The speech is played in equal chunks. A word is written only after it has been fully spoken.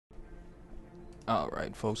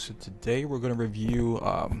Alright folks, so today we're going to review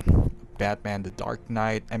Batman the Dark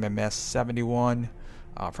Knight MMS 71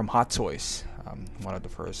 from Hot Toys, one of the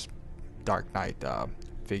first Dark Knight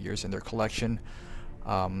figures in their collection.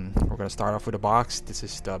 We're going to start off with a box. This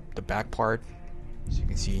is the back part. As you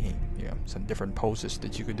can see, some different poses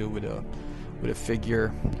that you could do with a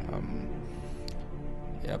figure.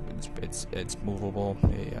 Yep, it's movable.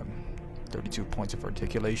 32 points of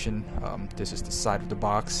articulation. This is the side of the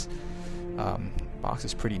box. Box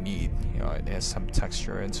is pretty neat. It has some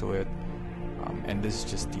texture into it, and this is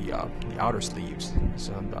just the outer sleeves.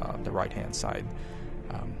 So on the right hand side,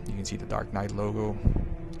 you can see the Dark Knight logo.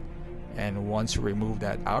 And once you remove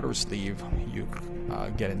that outer sleeve, you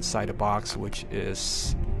get inside the box, which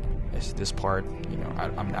is this part.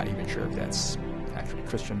 I'm not even sure if that's actually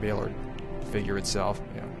Christian Bale or the figure itself.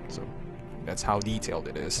 So that's how detailed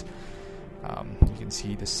it is. You can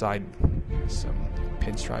see the side, some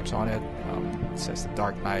pinstripes on it. It says the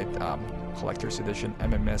Dark Knight Collector's Edition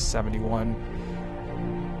MMS 71.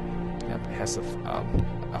 Yep, it has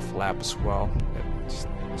a flap as well.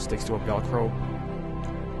 It sticks to a Velcro.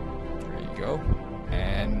 There you go.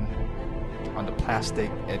 And on the plastic,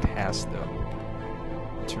 it has the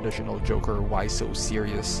traditional Joker "Why So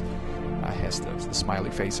Serious?" It has the smiley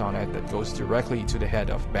face on it that goes directly to the head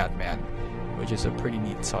of Batman, which is a pretty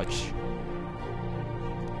neat touch.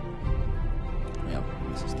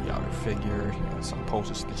 This is the outer figure, some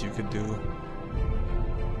poses that you could do.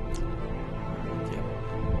 Yeah,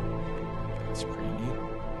 that's pretty neat.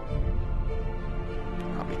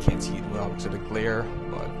 Probably can't see it well because of the glare,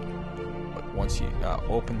 but once you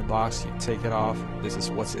open the box, you take it off. This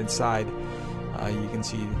is what's inside. You can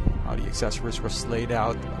see how the accessories were laid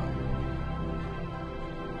out.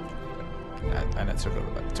 And I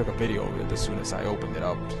took a video of it as soon as I opened it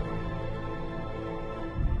up.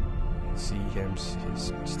 See him,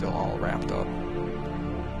 he's still all wrapped up.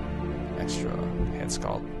 Extra head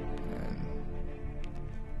sculpt and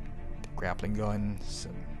the grappling gun,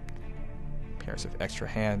 some pairs of extra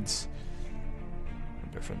hands,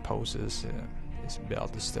 different poses. His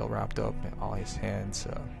belt is still wrapped up in all his hands.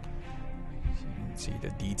 You can see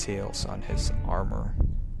the details on his armor,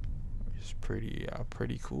 which is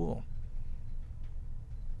pretty cool.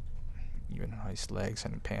 Even his legs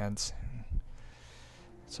and pants.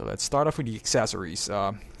 So let's start off with the accessories.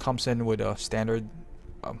 Comes in with a standard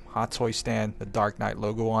Hot Toy stand, the Dark Knight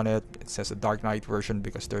logo on it. It says the Dark Knight version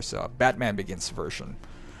because there's a Batman Begins version.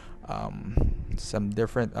 Some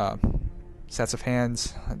different sets of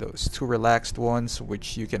hands. Those two relaxed ones,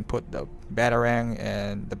 which you can put the Batarang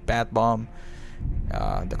and the Bat Bomb.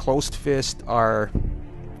 The closed fist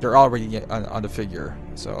they're already on the figure,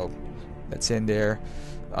 so that's in there.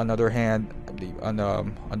 Another hand, on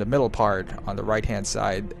the middle part, on the right hand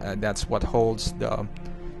side, that's what holds the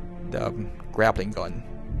grappling gun.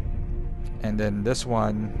 And then this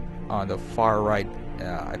one on the far right,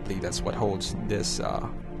 I believe that's what holds this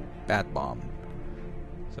bat bomb.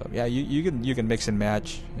 So yeah, you can mix and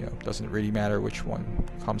match. It doesn't really matter which one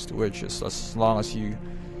comes to which, just as long as you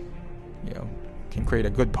can create a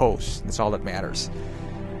good pose. That's all that matters.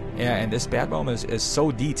 Yeah, and this bat bomb is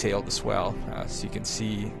so detailed as well. As you can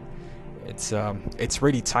see, it's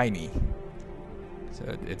really tiny. So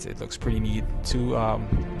it looks pretty neat. Two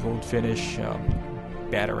gold finish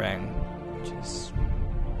Batarang, which is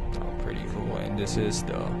pretty cool. And this is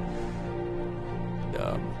the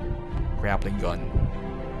grappling gun.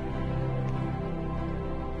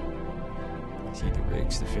 See the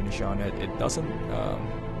rigs, the finish on it. It doesn't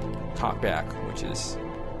cock back, which is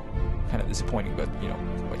kind of disappointing, but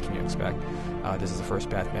what can you expect? This is the first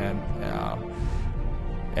Batman,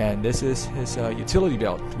 and this is his utility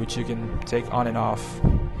belt, which you can take on and off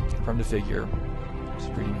from the figure. It's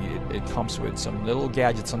pretty neat. It comes with some little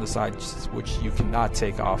gadgets on the side, which you cannot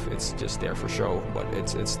take off. It's just there for show, but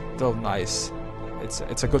it's still nice.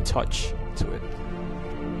 It's a good touch to it.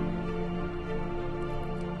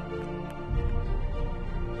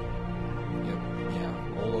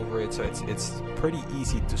 So it's pretty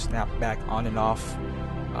easy to snap back on and off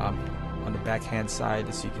on the backhand side,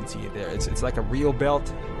 as you can see it there. It's like a real belt.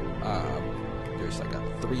 There's like a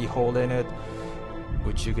 3-hole in it,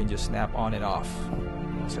 which you can just snap on and off.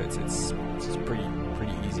 So it's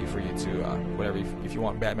pretty easy for you to whatever, if you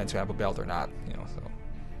want Batman to have a belt or not, So.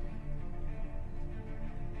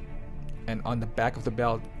 And on the back of the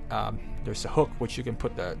belt, there's a hook which you can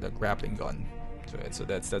put the grappling gun to it. So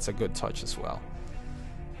that's a good touch as well.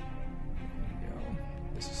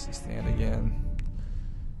 This is the stand again.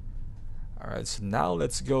 Alright, so now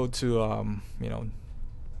let's go to the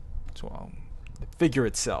figure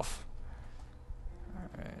itself.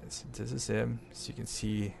 Alright, so this is him. As you can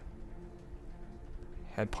see,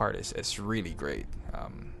 head part is really great.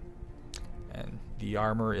 And the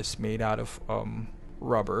armor is made out of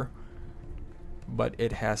rubber, but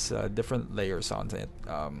it has different layers on it.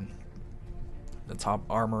 The top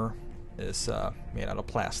armor is made out of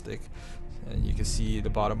plastic, and you can see the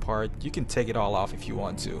bottom part. You can take it all off if you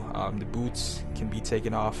want to. The boots can be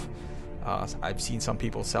taken off. I've seen some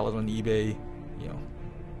people sell it on eBay. You know,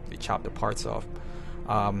 they chop the parts off.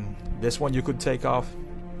 This one you could take off,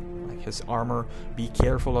 like his armor. Be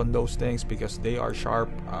careful on those things because they are sharp.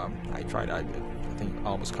 I tried. I think I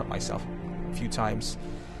almost cut myself a few times.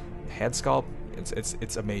 Head sculpt,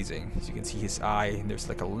 it's amazing. As you can see his eye. There's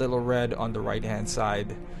like a little red on the right hand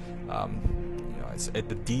side.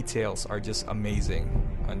 The details are just amazing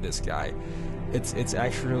on this guy. It's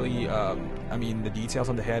actually I mean, the details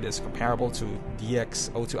on the head is comparable to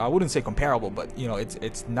DX02. I wouldn't say comparable, but you know,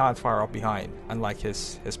 it's not far off behind, unlike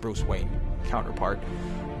his Bruce Wayne counterpart.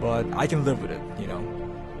 But I can live with it. You know,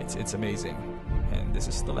 it's amazing. And this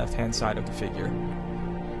is the left hand side of the figure.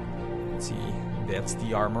 Let's see, that's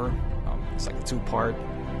the armor. It's like a two-part.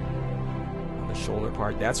 The shoulder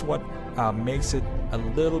part. That's what makes it a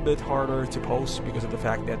little bit harder to pose because of the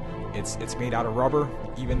fact that it's made out of rubber,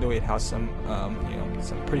 even though it has some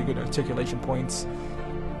some pretty good articulation points.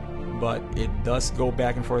 But it does go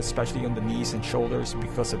back and forth, especially on the knees and shoulders,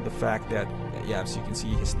 because of the fact that, yeah, as you can see,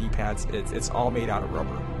 his knee pads, it's all made out of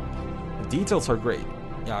rubber. The details are great.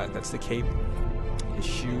 Yeah, that's the cape, his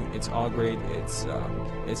shoe, it's all great. It's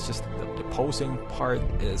just the posing part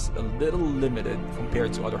is a little limited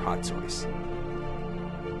compared to other Hot Toys.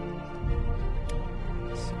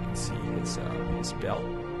 So you can see his belt.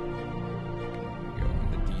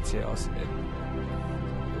 The details, it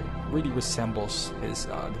really resembles his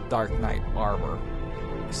the Dark Knight armor,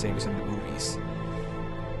 the same as in the movies.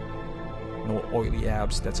 No oily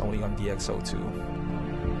abs, that's only on DX02,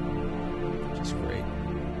 which is great.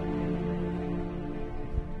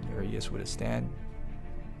 There he is with his stand.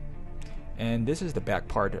 And this is the back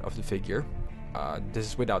part of the figure. This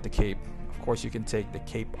is without the cape. Of course, you can take the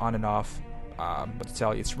cape on and off, but to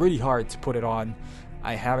tell you, it's really hard to put it on.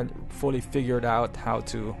 I haven't fully figured out how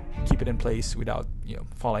to keep it in place without, you know,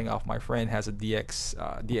 falling off. My friend has a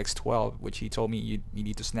DX12, which he told me you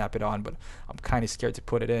need to snap it on, but I'm kind of scared to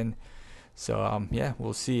put it in. So yeah,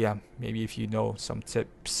 we'll see. Maybe if you know some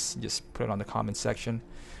tips, just put it on the comment section.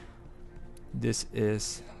 This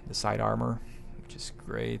is the side armor, which is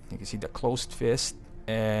great. You can see the closed fist,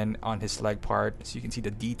 and on his leg part, so you can see the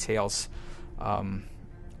details.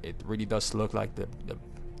 It really does look like the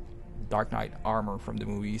Dark Knight armor from the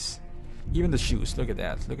movies. Even the shoes, look at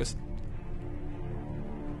that. Look at.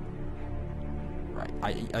 Right,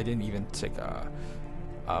 I didn't even take a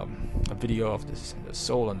video of the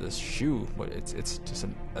sole on this shoe, but it's just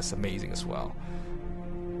that's amazing as well.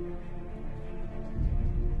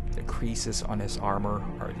 The creases on his armor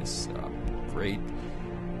are just great.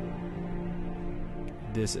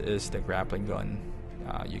 This is the grappling gun.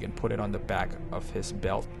 You can put it on the back of his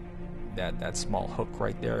belt. That small hook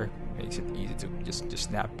right there makes it easy to just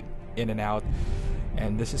snap in and out.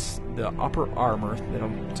 And this is the upper armor that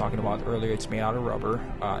I'm talking about earlier. It's made out of rubber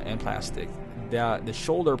and plastic. The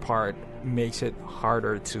shoulder part makes it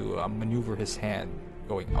harder to maneuver his hand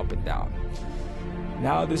going up and down.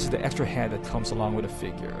 Now this is the extra hand that comes along with the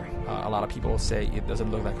figure. A lot of people say it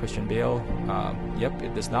doesn't look like Christian Bale. Yep,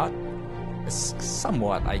 it does not. It's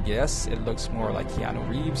somewhat, I guess. It looks more like Keanu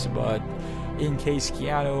Reeves, but in case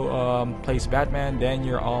Keanu plays Batman, then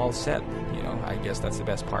you're all set. You know, I guess that's the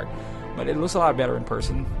best part. But it looks a lot better in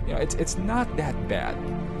person. You know, it's not that bad.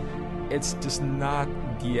 It's just not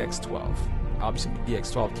DX12. Obviously,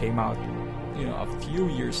 DX12 came out, you know, a few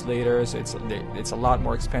years later, so it's a lot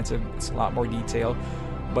more expensive. It's a lot more detailed,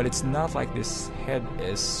 but it's not like this head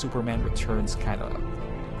is Superman Returns kind of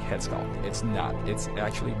head sculpt. It's not. It's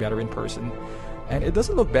actually better in person, and it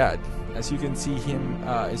doesn't look bad. As you can see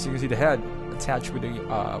as you can see the head attached with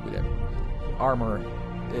the armor,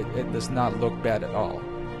 it does not look bad at all.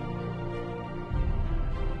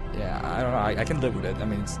 Yeah, I don't know. I can live with it. I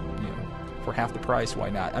mean, it's, you know, for half the price, why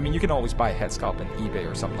not? I mean, you can always buy a head sculpt on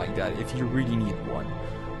eBay or something like that if you really need one.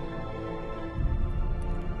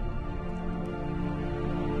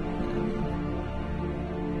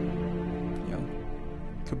 You know,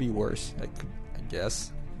 could be worse. I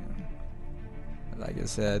guess. Like I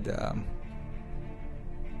said,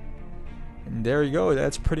 and there you go.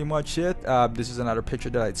 That's pretty much it. This is another picture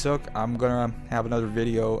that I took. I'm gonna have another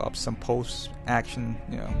video of some post action,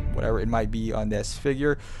 you know, whatever it might be on this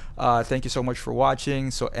figure. Thank you so much for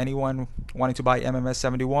watching. So anyone wanting to buy MMS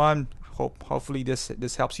 71, hopefully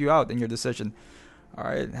this helps you out in your decision. All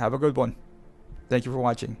right, have a good one. Thank you for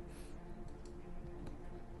watching.